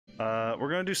We're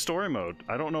gonna do story mode.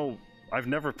 I don't know. I've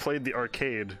never played the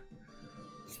arcade.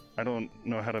 I don't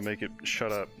know how to make it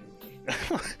shut up.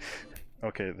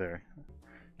 Okay, there.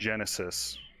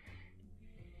 Genesis.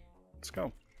 Let's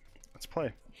go. Let's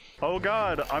play. Oh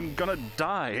god, I'm gonna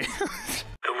die.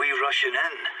 Are we rushing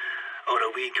in? Or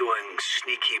are we going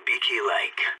sneaky beaky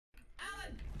like?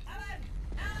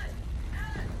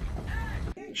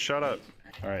 Shut up.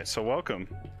 Alright, so welcome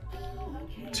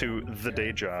to the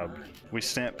day job. We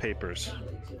stamp papers.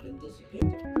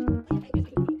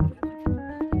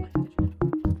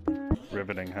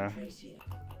 Riveting, huh?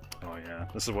 Oh yeah,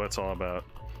 this is what it's all about.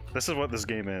 This is what this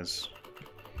game is.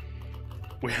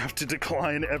 We have to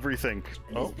decline everything.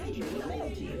 Oh.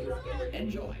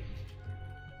 Enjoy.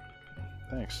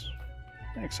 Thanks.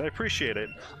 Thanks, I appreciate it.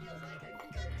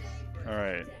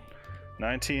 Alright.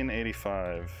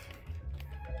 1985.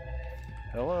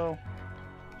 Hello?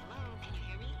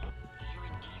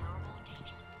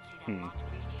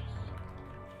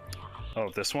 Oh,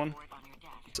 this one?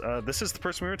 This is the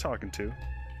person we were talking to.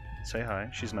 Say hi,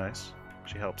 she's nice.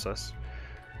 She helps us.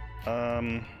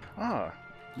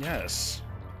 Yes.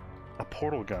 A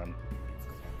portal gun.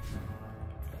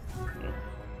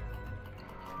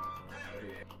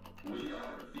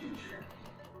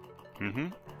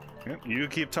 Yep, you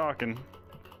keep talking.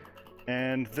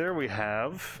 And there we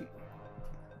have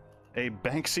a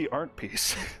Banksy art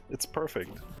piece. It's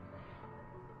perfect.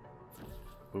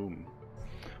 Boom.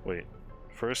 Wait.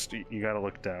 First, you gotta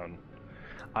look down.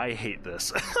 I hate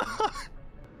this.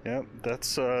 Yep,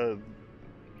 that's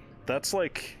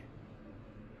like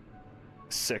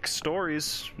 6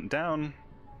 stories down.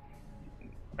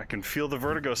 I can feel the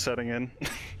vertigo setting in.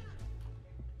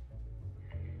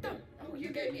 Oh,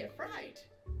 you gave me a fright.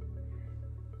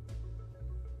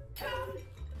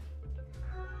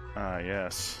 Ah,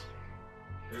 yes.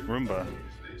 Roomba.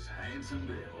 This handsome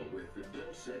devil with the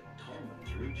dulcet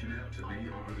tones reaching out to me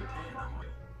over the table.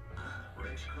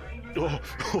 Rex Craven, Oh.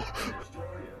 the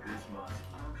story of this month's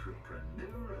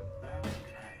entrepreneur about town.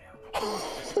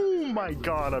 Oh my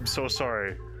god, I'm so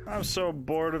sorry. I'm so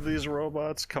bored of these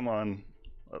robots. Come on.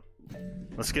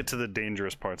 Let's get to the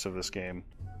dangerous parts of this game.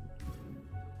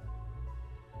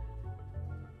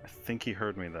 I think he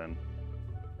heard me then.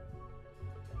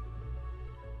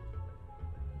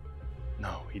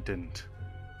 No, he didn't.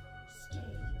 Stay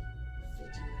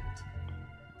vigilant.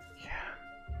 Yeah,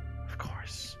 of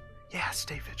course. Yeah,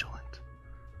 stay vigilant.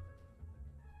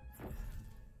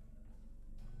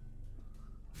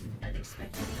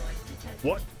 Unexpected noise detected.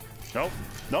 What? Nope.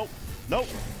 Nope. Nope.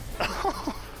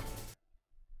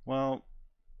 Well,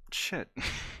 shit.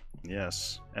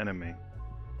 Yes, enemy.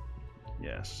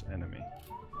 Yes, enemy.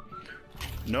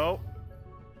 Nope.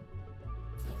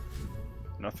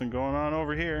 Nothing going on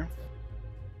over here.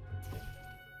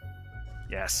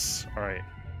 Yes. Alright.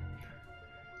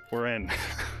 We're in.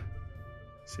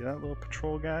 See that little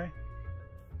patrol guy?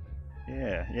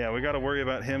 Yeah, we gotta worry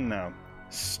about him now.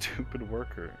 Stupid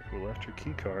worker who left her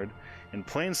keycard in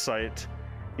plain sight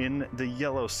in the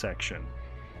yellow section.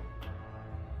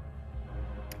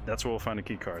 That's where we'll find a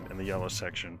keycard, in the yellow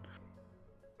section.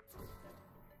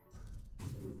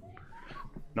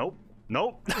 Nope.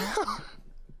 Nope.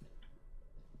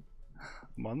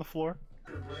 I'm on the floor.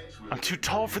 I'm too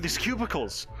tall for these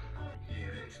cubicles.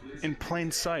 In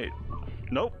plain sight.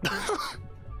 Nope.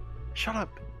 Shut up.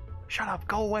 Shut up.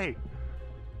 Go away.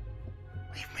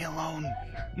 Leave me alone.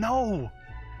 No!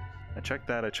 I checked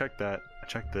that. I checked that. I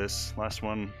checked this. Last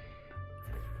one.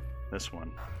 This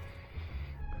one.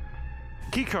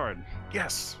 Keycard.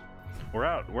 Yes. We're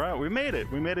out. We're out. We made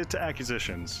it. We made it to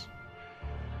acquisitions.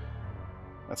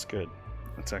 That's good.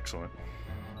 That's excellent.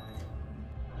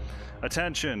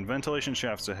 Attention! Ventilation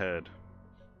shafts ahead.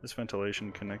 This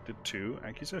ventilation connected to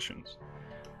acquisitions.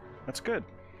 That's good.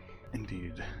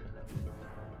 Indeed.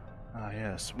 Ah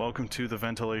yes, welcome to the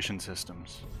ventilation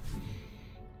systems.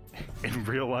 In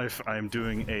real life, I am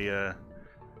doing a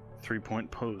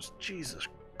 3-point pose. Jesus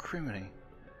criminy.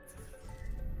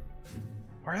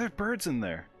 Why are there birds in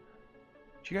there?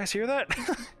 Did you guys hear that?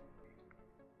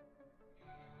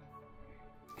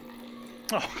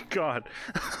 Oh god.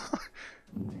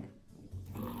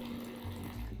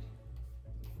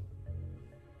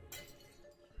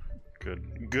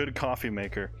 Good coffee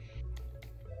maker.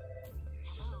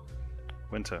 Hello.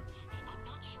 Winter. I'm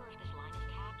not sure if this line is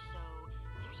tapped, so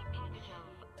there's a package of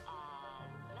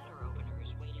letter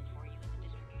openers waiting for you in the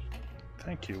distribution.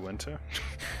 Thank you, Winter.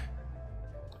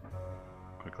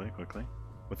 Quickly.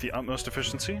 With the utmost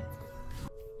efficiency.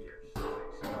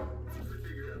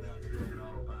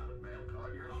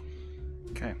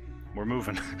 Okay, we're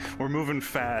moving. We're moving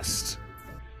fast.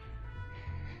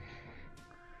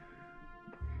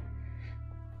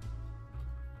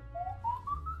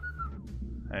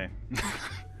 Hey.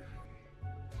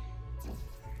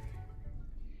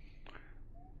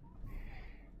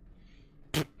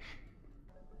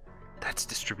 That's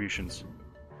distributions.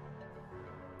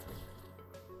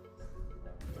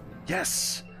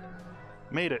 Yes!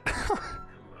 Made it.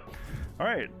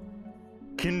 Alright.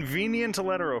 Convenient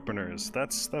letter openers.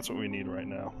 That's what we need right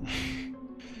now.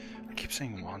 I keep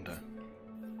saying Wanda.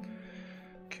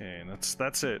 Okay,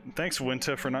 that's it. Thanks,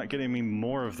 Winta, for not getting me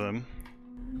more of them.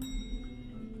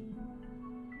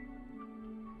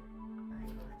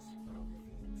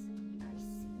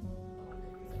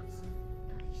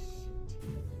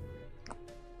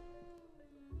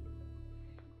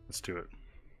 Let's do it.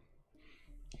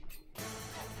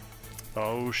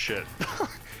 Oh shit.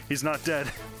 He's not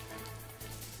dead.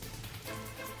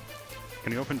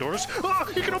 Can he open doors? Oh,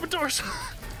 he can open doors!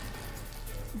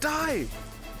 Die!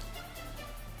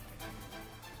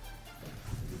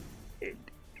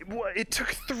 It took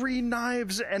 3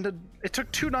 knives and it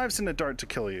took 2 knives and a dart to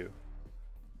kill you.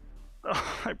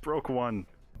 Oh, I broke one.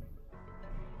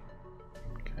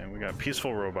 Okay, we got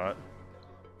Peaceful Robot.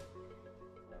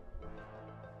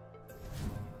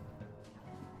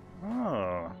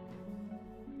 Oh.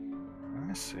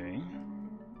 I see.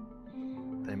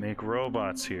 They make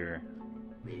robots here.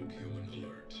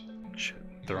 Shit,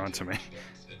 they're onto me.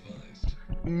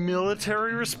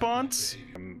 Military response?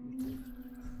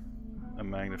 A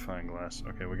magnifying glass.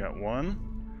 Okay, we got one.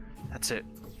 That's it.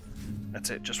 That's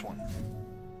it, just one.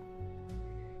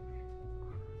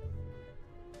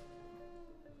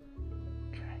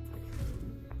 Okay.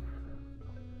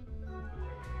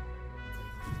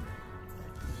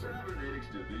 Cybernetics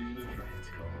Division of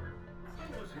Transcar. I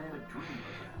always had a dream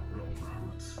about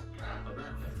robots.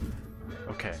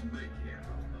 Okay.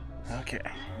 Okay.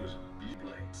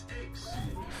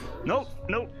 Nope,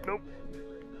 nope, nope.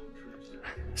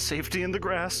 Safety in the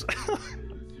grass.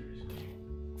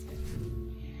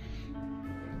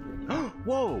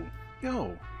 Whoa!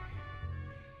 Yo!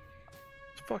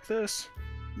 Fuck this.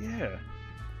 Yeah.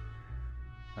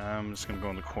 I'm just gonna go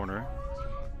in the corner.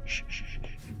 Shh, shh, shh, shh.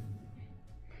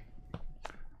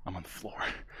 I'm on the floor.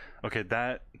 Okay,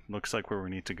 that looks like where we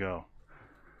need to go.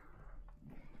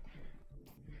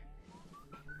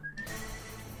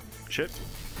 Shit.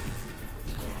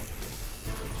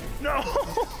 No!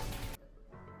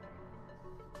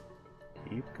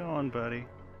 Keep going, buddy.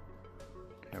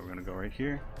 Okay, we're gonna go right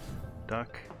here.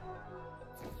 Duck.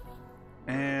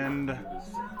 And...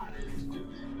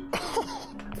 Oh,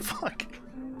 fuck.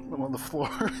 I'm on the floor.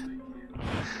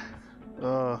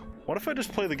 What if I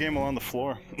just play the game along the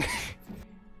floor?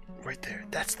 Right there.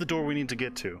 That's the door we need to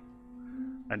get to.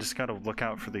 I just gotta look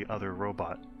out for the other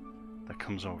robot that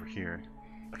comes over here.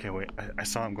 Okay, wait. I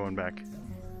saw him going back.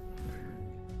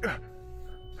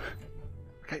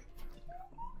 Okay.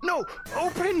 No!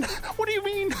 Open! What do you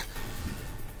mean?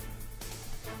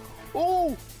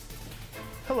 Oh!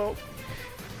 Hello.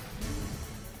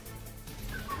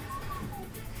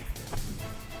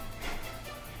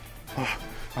 Oh,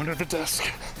 under the desk.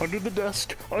 Under the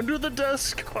desk. Under the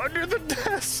desk. Under the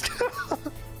desk.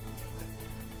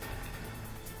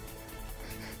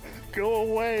 Go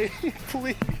away,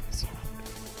 please.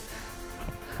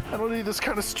 I don't need this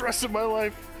kind of stress in my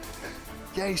life.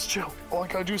 Yeah, he's chill. All I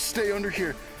gotta do is stay under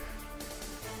here.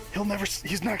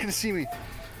 He's not gonna see me.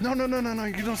 No, no, no, no, no,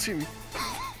 you don't see me.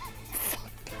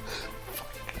 Fuck.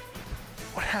 Fuck.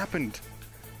 What happened?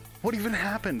 What even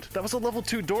happened? That was a level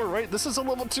 2 door, right? This is a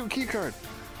level 2 keycard.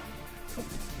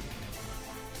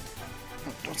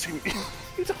 No, don't see me.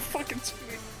 You don't fucking see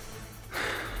me.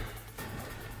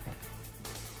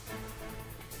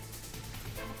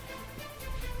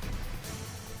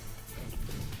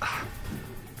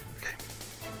 Okay.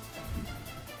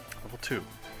 Level 2.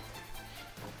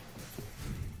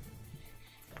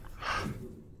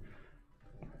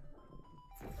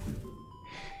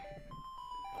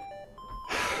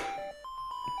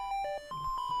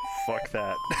 Fuck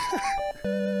that.